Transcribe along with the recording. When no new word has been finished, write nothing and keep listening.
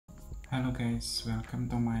Hello guys, welcome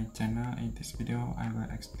to my channel. In this video I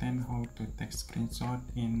will explain how to take screenshot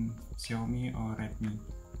in Xiaomi or Redmi.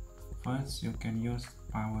 First, you can use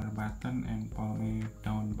power button and volume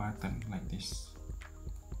down button like this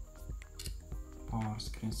for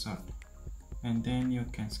screenshot, and then you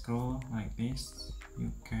can scroll like this.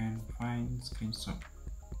 You can find screenshot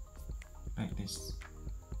like this,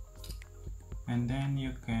 and then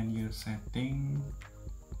you can use setting,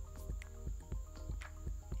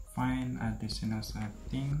 find additional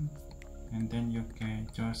setting, and then you can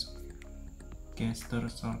just gesture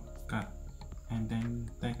shortcut and then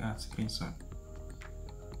take a screenshot.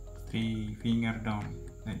 3 finger down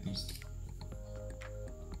like this,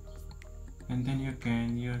 and then you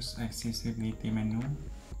can use accessibility menu,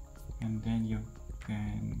 and then you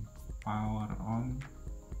can power on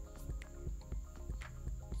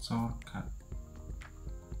shortcut.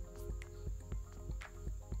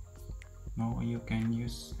 Now you can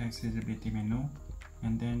use accessibility menu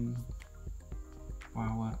and then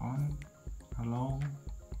power on, allow,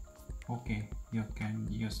 okay. You can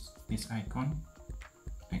use this icon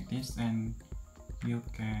like this and you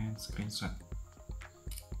can screenshot.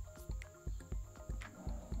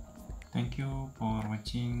 Thank you for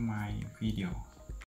watching my video.